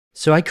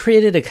So I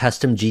created a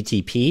custom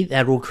GTP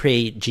that will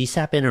create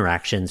GSAP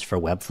interactions for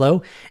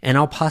Webflow, and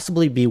I'll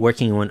possibly be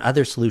working on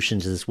other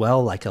solutions as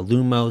well, like a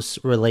Lumos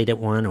related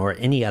one or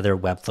any other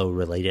Webflow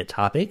related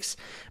topics.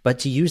 But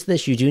to use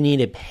this, you do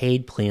need a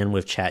paid plan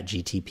with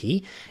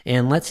ChatGTP,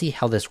 and let's see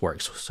how this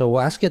works. So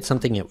we'll ask it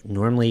something it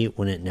normally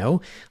wouldn't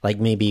know, like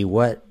maybe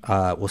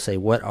we'll say,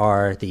 what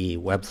are the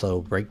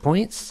Webflow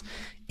breakpoints?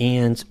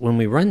 And when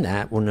we run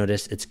that, we'll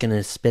notice it's going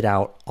to spit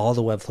out all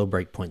the Webflow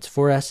breakpoints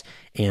for us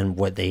and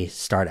what they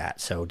start at.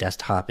 So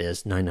desktop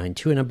is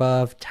 992 and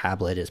above,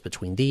 tablet is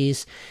between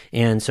these.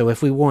 And so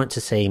if we want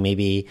to say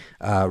maybe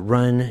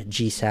run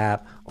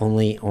GSAP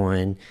only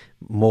on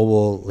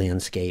mobile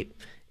landscape,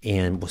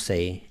 and we'll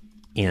say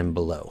and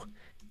below.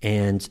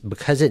 And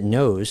because it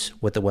knows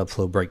what the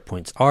Webflow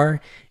breakpoints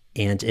are,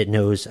 and it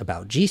knows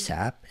about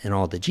GSAP and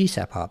all the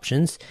GSAP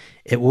options,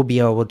 it will be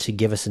able to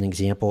give us an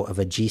example of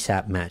a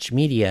GSAP match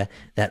media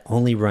that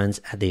only runs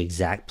at the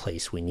exact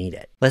place we need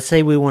it. Let's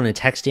say we want a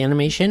text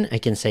animation. I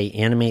can say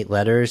animate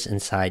letters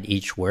inside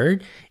each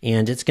word,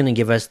 and it's going to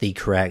give us the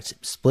correct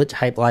split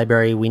type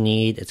library we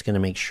need. It's going to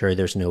make sure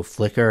there's no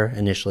flicker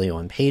initially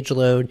on page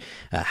load,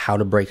 how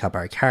to break up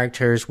our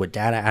characters, what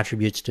data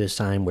attributes to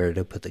assign, where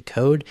to put the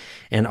code.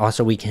 And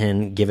also we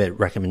can give it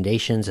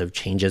recommendations of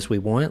changes we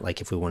want,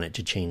 like if we want it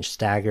to change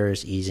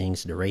staggers,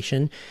 easings,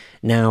 duration.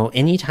 Now,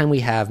 anytime we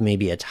have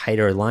maybe a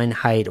tighter line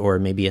height or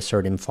maybe a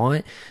certain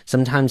font,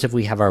 sometimes if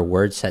we have our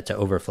words set to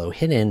overflow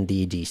hidden,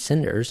 the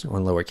descenders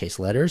on lowercase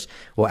letters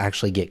will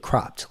actually get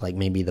cropped, like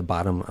maybe the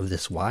bottom of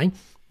this Y.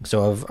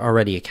 So I've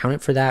already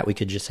accounted for that. We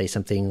could just say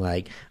something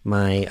like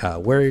my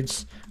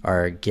words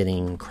are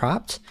getting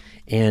cropped,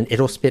 and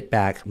it'll spit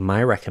back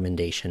my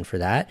recommendation for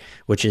that,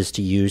 which is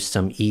to use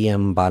some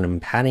EM bottom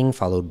padding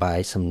followed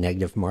by some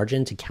negative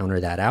margin to counter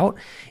that out.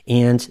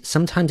 And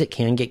sometimes it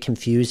can get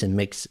confused and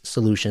mix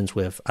solutions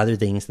with other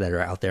things that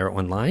are out there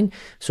online.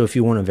 So if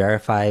you want to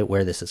verify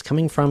where this is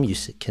coming from, you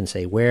can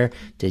say, where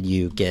did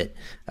you get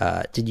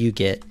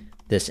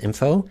this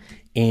info?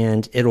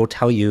 And it'll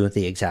tell you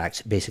the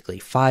exact basically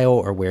file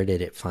or where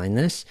did it find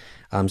this.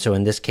 So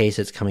in this case,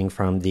 it's coming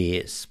from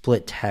the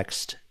split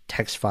text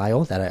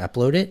file that I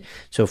uploaded.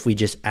 So if we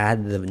just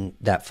add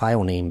that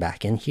file name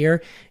back in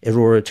here, it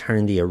will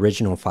return the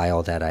original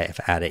file that I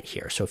have added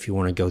here. So if you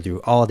want to go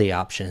through all the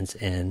options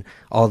and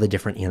all the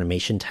different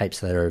animation types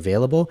that are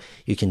available,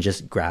 you can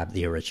just grab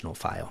the original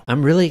file.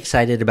 I'm really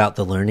excited about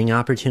the learning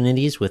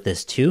opportunities with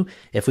this too.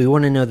 If we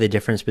want to know the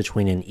difference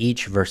between an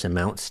each versus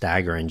amount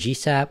stagger and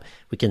GSAP,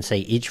 we can say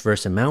each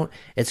versus amount.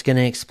 It's going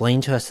to explain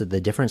to us the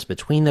difference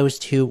between those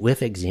two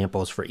with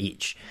examples for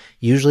each.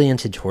 Usually in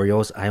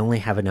tutorials, I only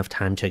have enough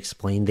time to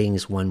explain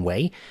things one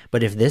way,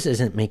 but if this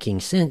isn't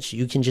making sense,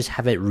 you can just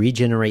have it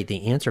regenerate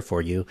the answer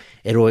for you.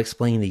 It'll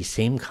explain the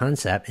same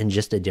concept in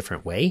just a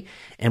different way,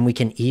 and we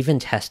can even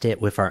test it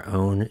with our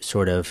own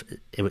sort of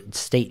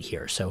state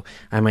here. So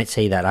I might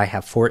say that I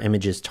have 4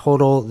 images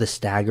total. The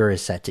stagger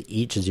is set to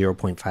each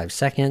 0.5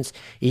 seconds.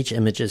 Each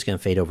image is going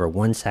to fade over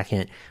 1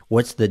 second.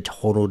 What's the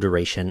total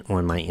duration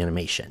on my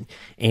animation?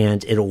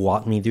 And it'll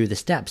walk me through the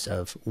steps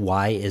of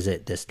why is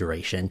it this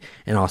duration,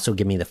 and also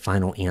give me the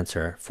final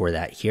answer for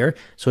that here.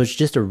 So it's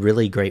just a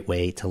really great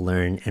way to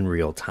learn in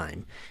real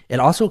time. It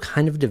also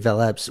kind of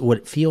develops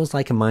what feels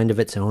like a mind of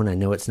its own. I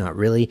know it's not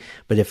really,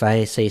 but if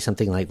I say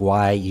something like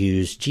why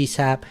use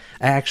GSAP,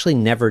 I actually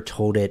never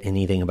told it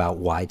anything about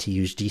why to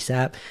use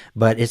GSAP,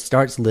 but it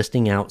starts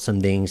listing out some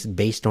things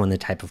based on the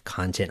type of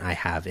content I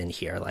have in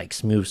here, like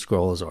smooth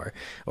scrolls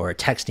or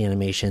text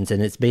animations,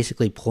 and it's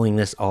basically pulling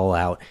this all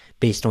out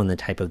based on the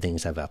type of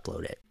things I've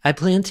uploaded. I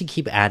plan to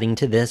keep adding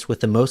to this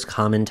with the most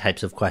common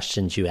types of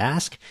questions you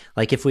ask.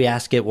 Like if we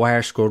ask it why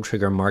our scroll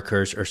trigger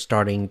markers are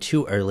starting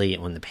too early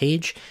on the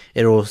page,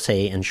 it will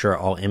say ensure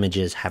all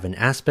images have an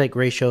aspect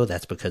ratio.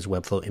 That's because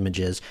Webflow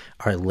images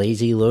are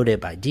lazy loaded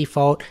by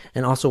default,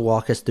 and also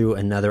walk us through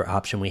another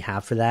option we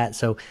have for that.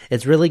 So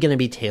it's really going to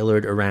be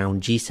tailored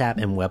around GSAP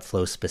and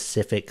Webflow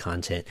specific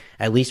content,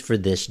 at least for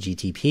this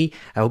GTP.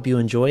 I hope you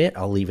enjoy it.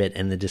 I'll leave it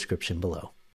in the description below.